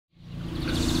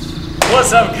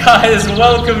What's up guys,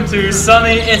 welcome to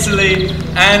sunny Italy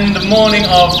and the morning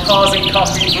of Cars and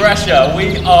Coffee Brescia.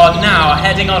 We are now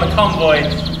heading on a convoy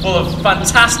full of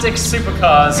fantastic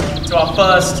supercars to our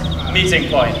first meeting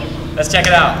point. Let's check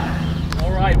it out.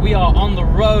 Alright, we are on the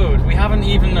road. We haven't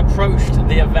even approached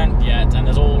the event yet and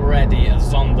there's already a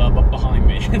Zonda behind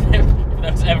me. If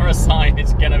there's ever a sign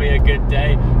it's gonna be a good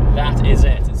day, that is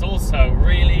it. It's also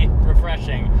really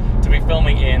refreshing to be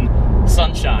filming in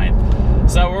sunshine.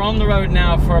 So we're on the road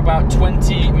now for about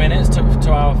 20 minutes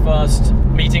to our first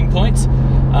meeting point,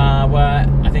 where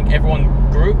I think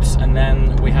everyone groups and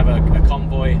then we have a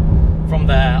convoy from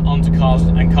there onto Cars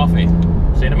and Coffee.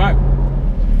 See you in a moment.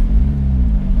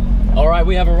 Alright,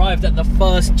 we have arrived at the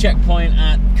first checkpoint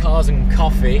at Cars and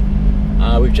Coffee.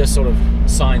 We've just sort of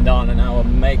signed on and now we're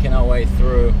making our way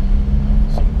through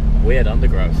some weird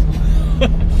undergrowth.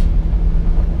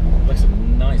 Looks a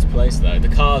nice place though. The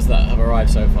cars that have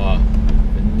arrived so far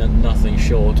have been nothing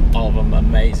short of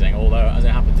amazing, although as it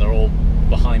happens they're all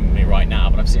behind me right now,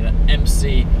 but I've seen an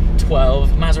MC12,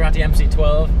 Maserati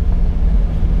MC12,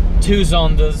 2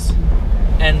 Zondas,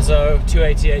 Enzo,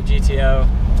 288 GTO,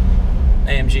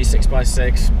 AMG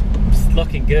 6x6, it's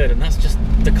looking good, and that's just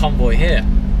the convoy here.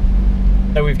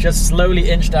 So we've just slowly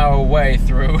inched our way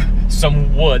through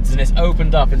some woods and it's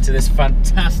opened up into this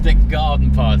fantastic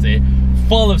garden party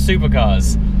full of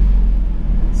supercars.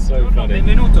 So funny.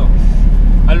 Benvenuto.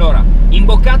 Allora,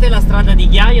 imboccate la strada di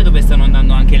ghiaia dove stanno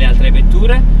andando anche le altre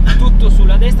vetture, tutto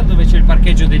sulla destra dove c'è il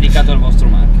parcheggio dedicato al vostro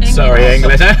marchio. Sorry,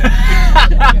 English.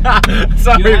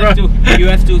 Sorry, you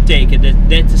have to take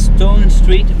that stone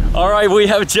street. Alright, we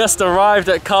have just arrived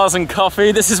at Cars and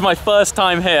Coffee. This is my first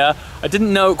time here. I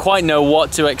didn't quite know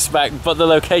what to expect, but the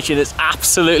location is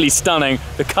absolutely stunning.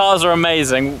 The cars are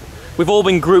amazing. We've all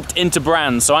been grouped into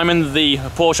brands. So I'm in the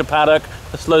Porsche paddock,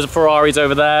 there's loads of Ferraris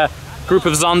over there, group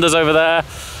of Zondas over there.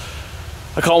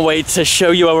 I can't wait to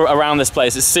show you around this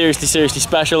place. It's seriously, seriously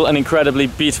special and incredibly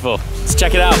beautiful. Let's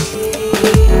check it out.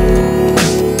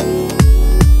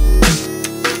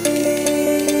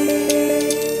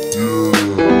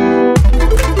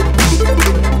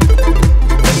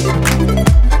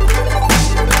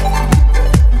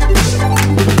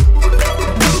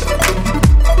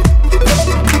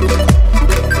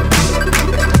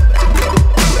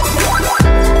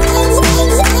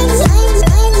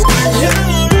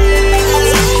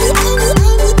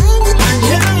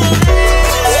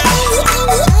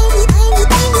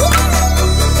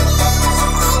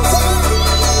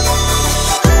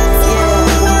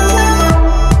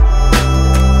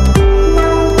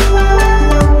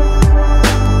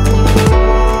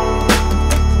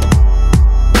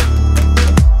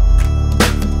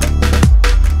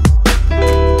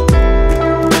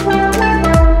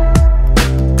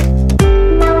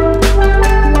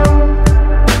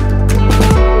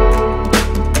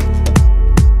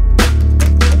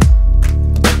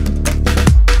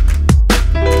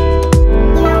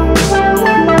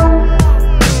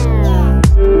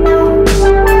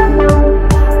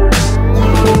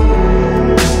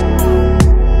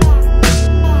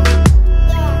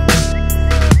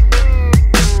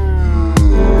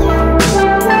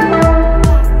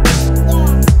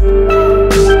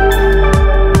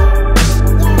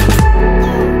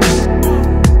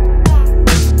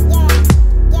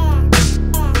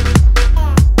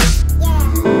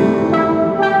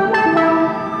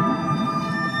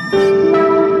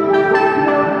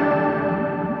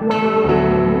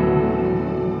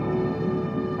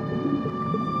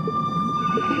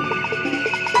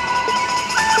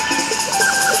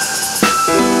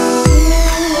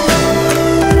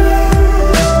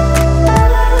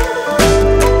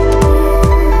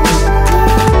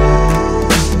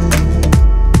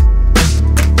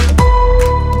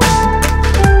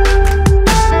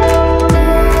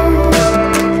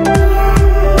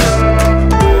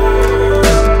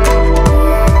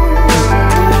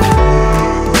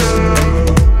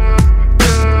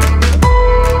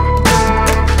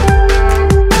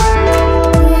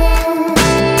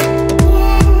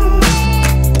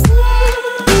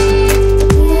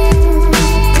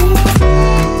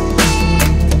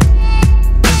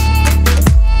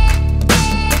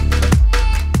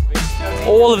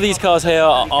 All of these cars here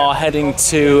are heading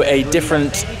to a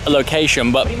different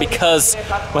location, but because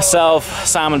myself,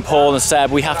 Sam and Paul and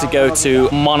Seb, we have to go to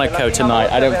Monaco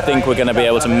tonight, I don't think we're going to be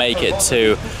able to make it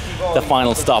to the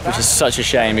final stop, which is such a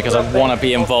shame because I want to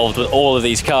be involved with all of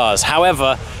these cars.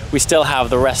 However, we still have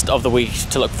the rest of the week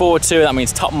to look forward to. That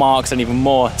means top marks and even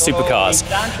more supercars.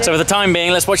 So for the time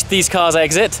being, let's watch these cars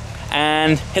exit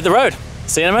and hit the road.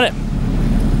 See you in a minute.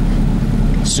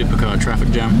 Supercar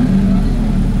traffic jam.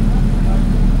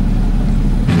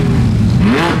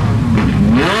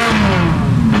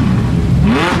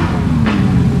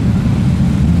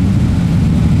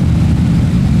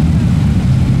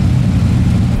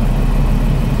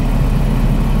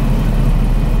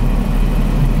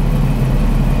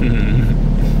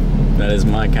 That is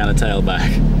my kind of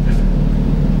tailback.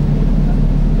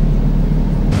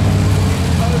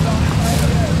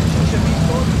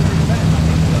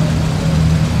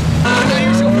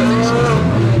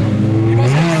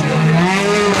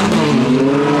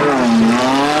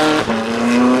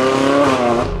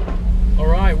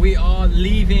 Alright, we are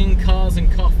leaving Cars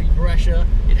and Coffee Brescia.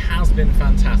 It has been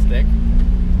fantastic.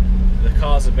 The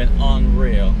cars have been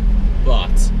unreal,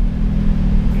 but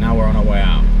now we're on our way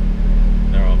out.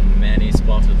 There are many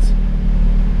spotters.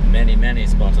 Many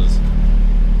spotters.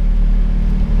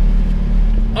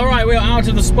 Alright, we are out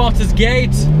of the spotters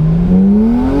gate.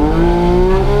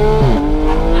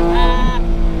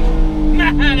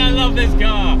 Man, I love this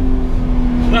car.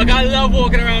 Look, I love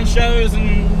walking around shows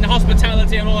and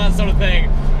hospitality and all that sort of thing,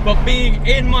 but being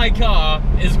in my car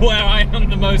is where I am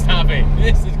the most happy.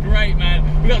 This is great, man.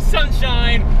 We got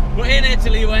sunshine, we're in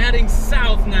Italy, we're heading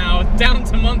south now, down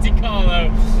to Monte Carlo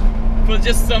for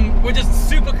just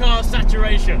supercar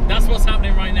saturation. That's what's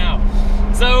happening right now.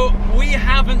 So we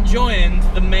haven't joined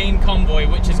the main convoy,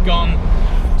 which has gone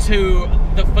to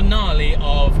the finale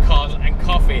of Cars and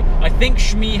Coffee. I think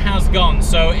Shmi has gone,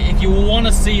 so if you want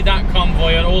to see that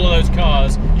convoy and all of those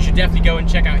cars, you should definitely go and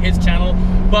check out his channel.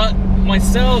 But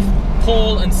myself,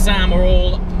 Paul and Sam are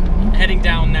all heading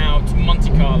down now to Monte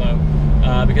Carlo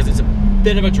because it's a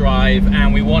bit of a drive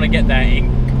and we want to get there in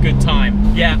good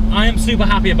time. Yeah, I am super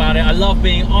happy about it. I love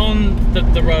being on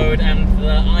the road, and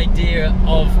the idea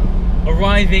of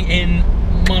arriving in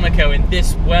Monaco in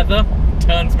this weather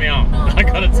turns me on, I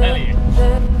gotta tell you.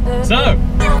 So,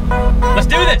 let's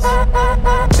do this!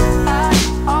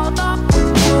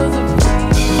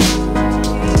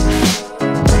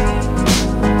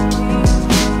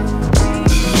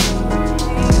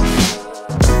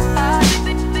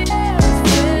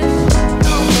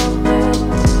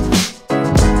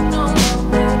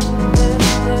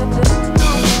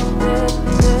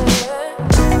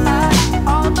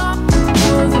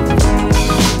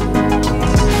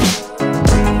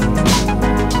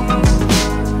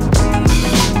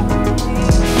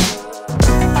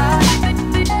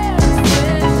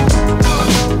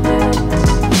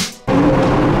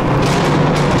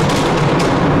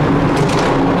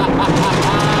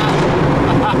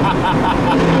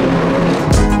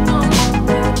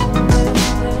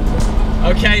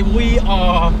 Okay, we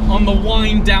are on the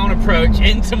wind down approach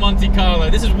into Monte Carlo.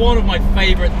 This is one of my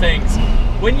favorite things.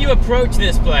 When you approach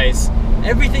this place,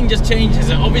 everything just changes,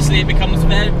 and obviously it becomes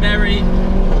very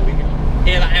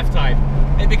here that F-type.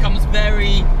 It becomes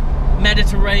very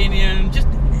Mediterranean, just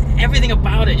everything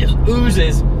about it just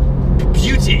oozes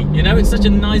beauty, you know? It's such a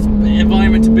nice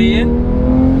environment to be in.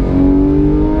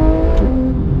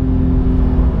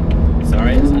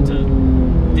 Sorry, I just had to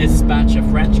dispatch a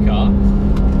French car.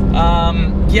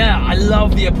 Yeah, I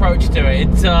love the approach to it.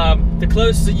 It's, the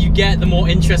closer you get, the more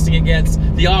interesting it gets.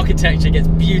 The architecture gets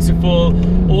beautiful.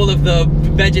 All of the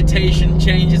vegetation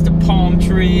changes to palm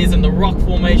trees, and the rock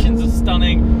formations are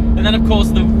stunning. And then, of course,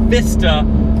 the vista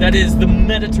that is the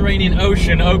Mediterranean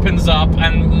Ocean opens up,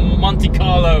 and Monte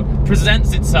Carlo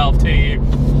presents itself to you.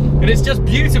 And it's just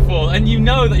beautiful, and you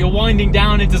know that you're winding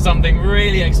down into something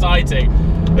really exciting,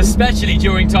 especially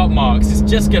during top marks. It's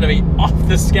just going to be off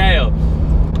the scale.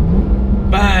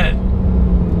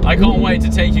 Man, I can't wait to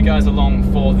take you guys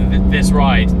along for this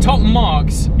ride. Top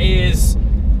Marks is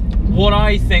what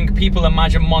I think people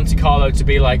imagine Monte Carlo to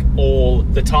be like all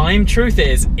the time. Truth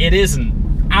is, it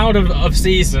isn't. Out of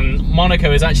season,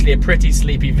 Monaco is actually a pretty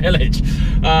sleepy village.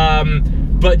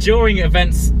 But during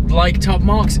events like Top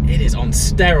Marks, it is on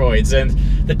steroids, and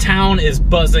the town is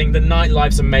buzzing, the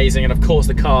nightlife's amazing, and of course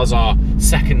the cars are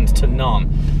second to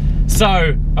none. So,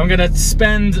 I'm gonna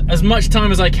spend as much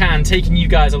time as I can taking you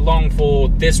guys along for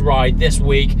this ride this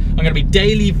week. I'm gonna be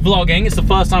daily vlogging. It's the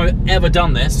first time I've ever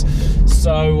done this.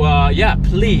 So, yeah,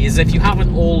 please, if you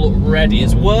haven't already,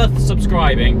 it's worth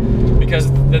subscribing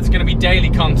because there's gonna be daily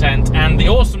content and the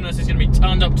awesomeness is gonna be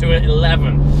turned up to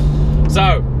 11.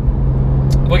 So,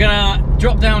 we're gonna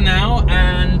drop down now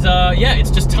and, yeah, it's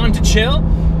just time to chill.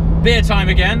 Beer time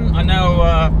again. I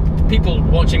know people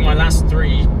watching my last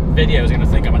 3 videos are going to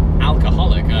think I'm an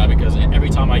alcoholic because every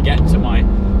time I get to my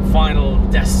final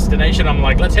destination I'm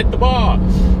like, let's hit the bar.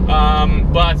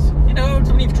 But you know,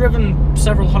 when you've driven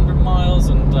several hundred miles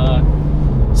and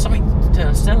something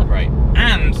to celebrate,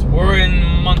 and we're in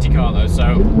Monte Carlo,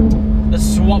 so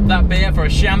let's swap that beer for a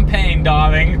champagne,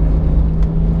 darling.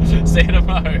 See you in a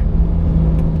moment.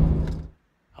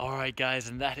 Alright guys,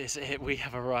 and that is it. We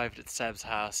have arrived at Seb's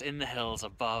house in the hills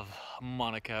above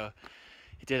Monaco.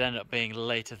 It did end up being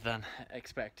later than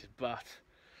expected, but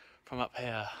from up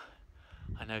here,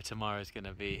 I know tomorrow is going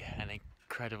to be an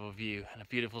incredible view and a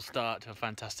beautiful start to a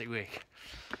fantastic week.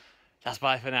 That's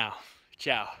bye for now.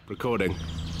 Ciao. Recording.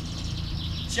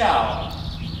 Ciao.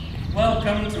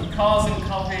 Welcome to Cars and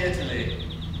Coffee, Italy.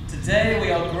 Today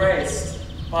we are graced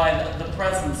by the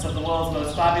presence of the world's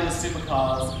most fabulous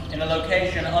supercars in a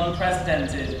location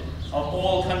unprecedented of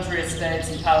all country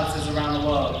estates and palaces around the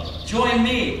world. Join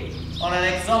me on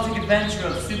an exotic adventure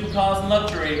of supercars and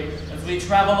luxury as we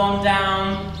travel on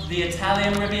down the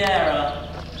Italian Riviera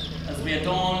as we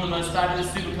adorn the most fabulous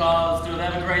supercars to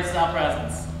have ever graced our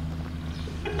presence.